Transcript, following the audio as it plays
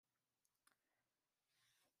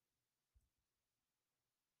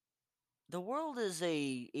The world is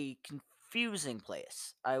a confusing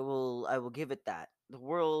place. I will give it that. The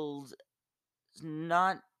world is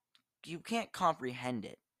not, you can't comprehend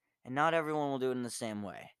it, and not everyone will do it in the same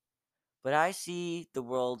way. But I see the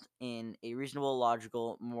world in a reasonable,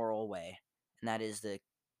 logical, moral way, and that is the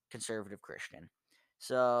conservative Christian.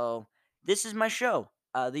 So this is my show,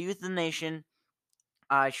 the Youth of the Nation.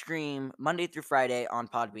 I stream Monday through Friday on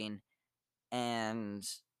Podbean, and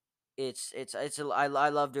I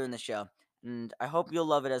love doing the show, and I hope you'll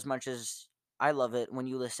love it as much as I love it when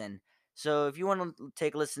you listen. So if you want to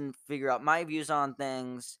take a listen, figure out my views on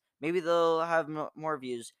things, maybe they'll have more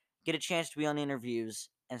views, get a chance to be on interviews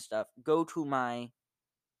and stuff. Go to my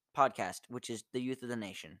podcast, which is the Youth of the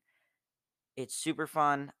Nation. It's super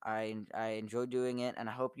fun. I enjoy doing it, and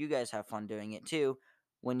I hope you guys have fun doing it too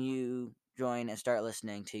when you join and start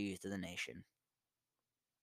listening to Youth of the Nation.